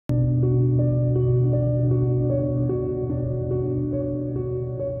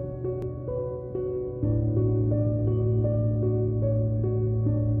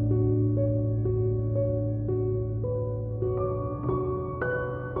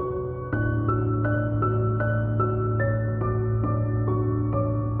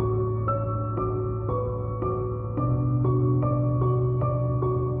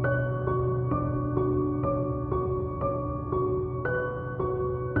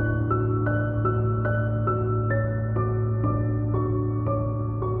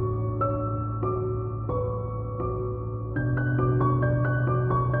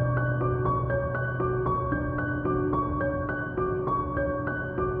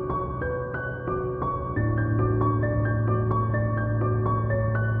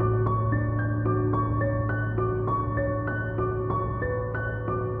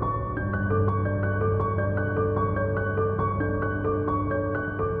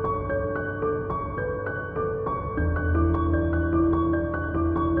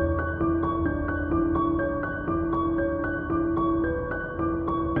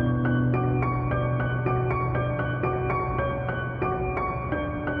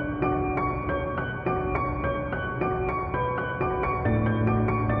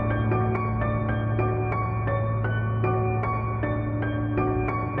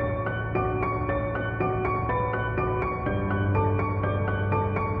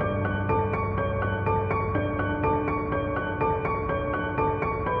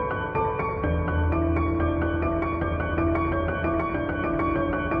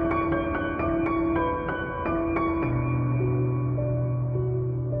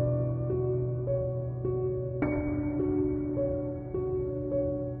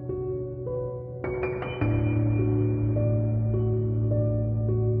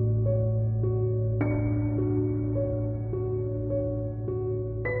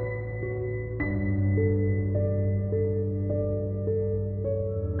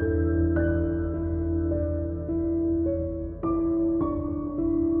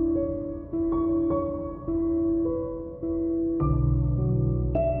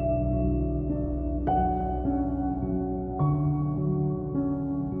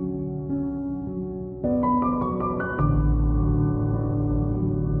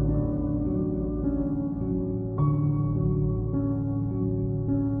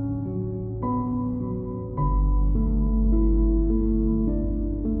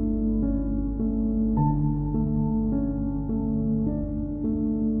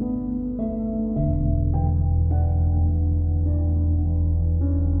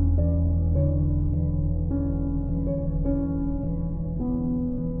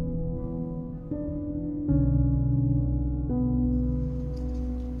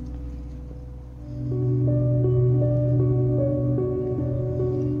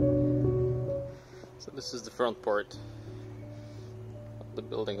So this is the front part of the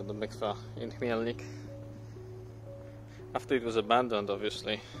building of the mikveh in Chmielnik. After it was abandoned,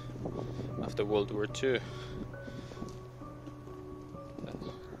 obviously, after World War II.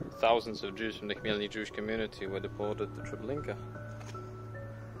 Thousands of Jews from the Chmielnik Jewish community were deported to Treblinka.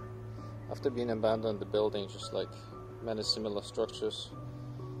 After being abandoned, the building, just like many similar structures,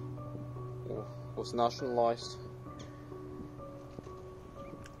 was nationalized.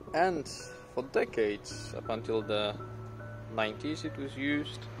 And for decades, up until the 90s, it was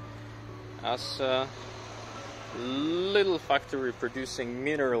used as a little factory producing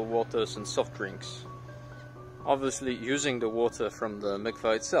mineral waters and soft drinks. Obviously using the water from the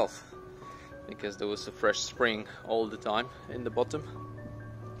mikveh itself, because there was a fresh spring all the time in the bottom.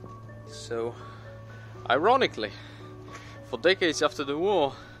 So, ironically, for decades after the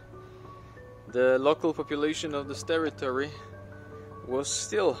war, the local population of this territory was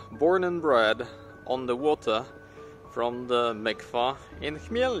still born and bred on the water from the mikveh in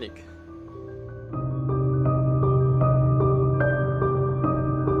Chmielnik.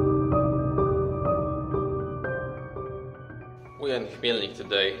 We are in Chmielnik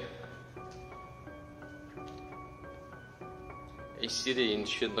today, a city in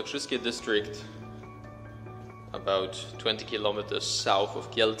Świętokrzyski district, about 20 kilometers south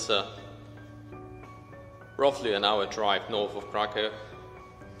of Kielce, roughly an hour drive north of Krakow.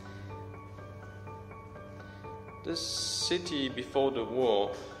 This city before the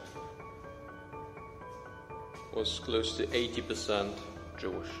war was close to 80%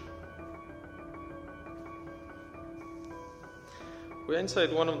 Jewish. We're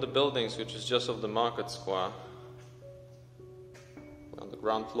inside one of the buildings which is just off the market square. We're on the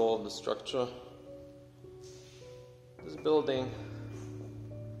ground floor of the structure. This building,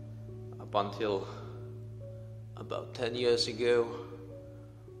 up until about 10 years ago,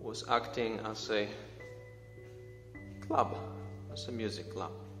 was acting as a club, as a music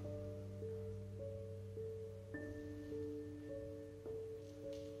club.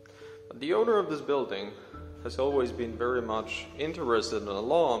 But the owner of this building has always been very much interested and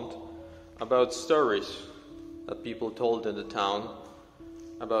alarmed about stories that people told in the town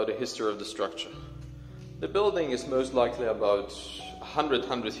about the history of the structure. The building is most likely about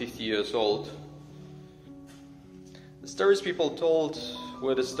 100-150 years old. The stories people told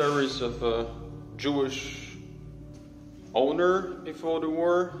were the stories of a Jewish owner before the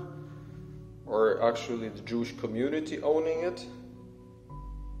war, or actually the Jewish community owning it.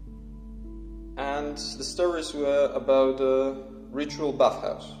 And the stories were about a ritual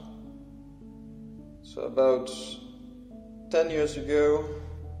bathhouse. So about 10 years ago,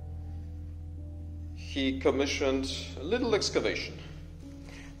 he commissioned a little excavation.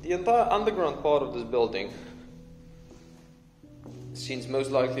 The entire underground part of this building, since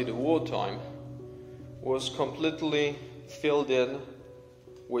most likely the wartime, was completely filled in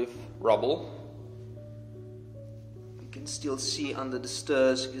with rubble. You can still see under the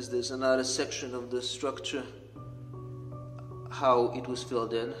stairs, because there's another section of the structure, how it was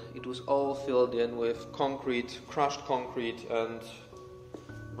filled in. It was all filled in with concrete, crushed concrete and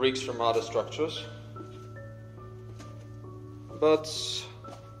bricks from other structures. But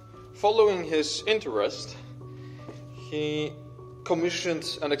following his interest, he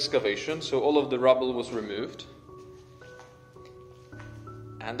commissioned an excavation, so all of the rubble was removed.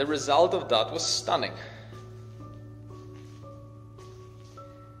 And the result of that was stunning.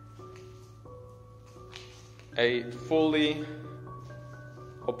 A fully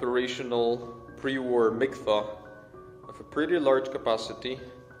operational pre-war mikveh of a pretty large capacity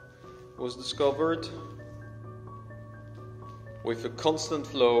was discovered, with a constant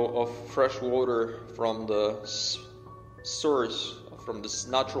flow of fresh water from the source, from this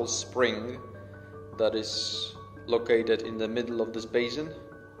natural spring that is located in the middle of this basin.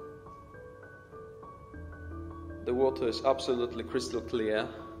 The water is absolutely crystal clear.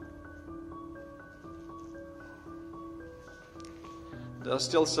 There are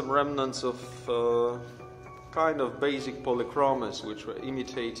still some remnants of kind of basic polychromes which were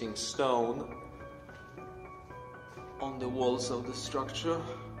imitating stone on the walls of the structure,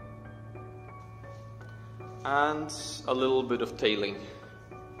 and a little bit of tailing.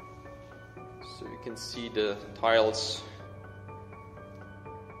 So you can see the tiles.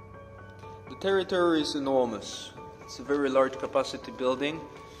 The territory is enormous. It's a very large capacity building.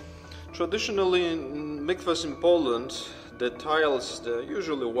 Traditionally in mikvahs in Poland, the tiles, the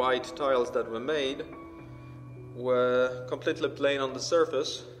usually white tiles that were made, were completely plain on the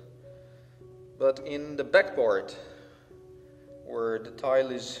surface, but in the back part, where the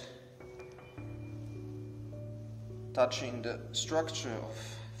tile is touching the structure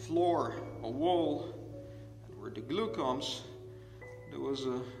of floor, a wall, and where the glue comes, there was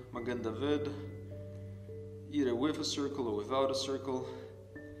a Magen David, either with a circle or without a circle.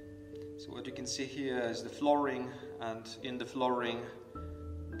 So what you can see here is the flooring, and in the flooring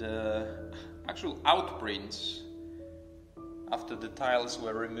the actual outprints after the tiles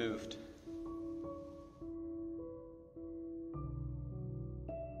were removed.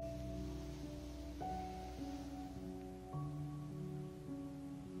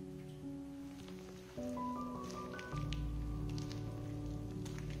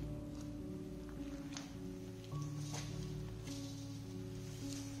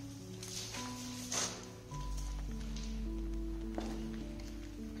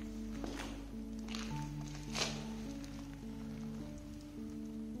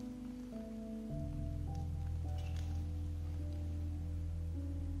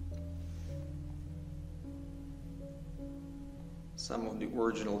 Some of the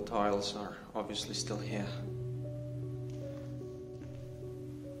original tiles are obviously still here.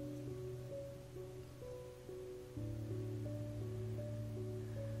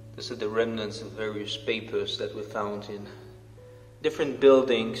 These are the remnants of various papers that we found in different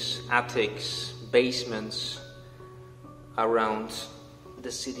buildings, attics, basements around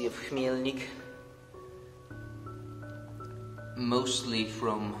the city of Chmielnik, mostly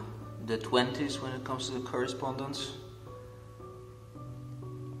from the 20s when it comes to the correspondence.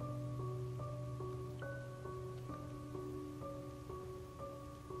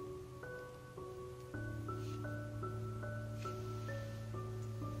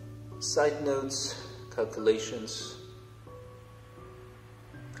 Side notes, calculations,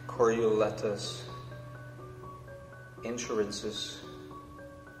 courier letters, insurances,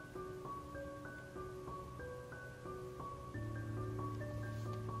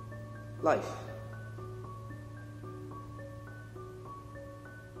 life.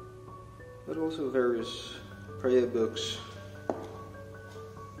 But also various prayer books,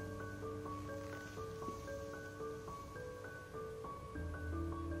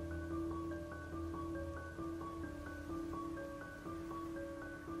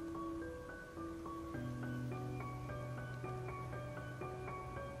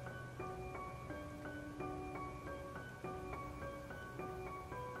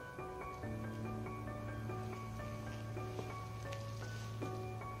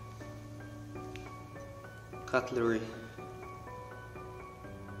 cutlery,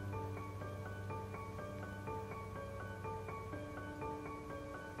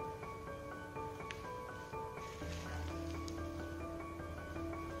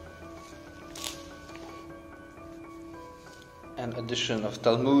 an edition of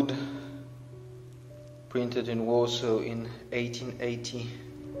Talmud printed in Warsaw in 1880.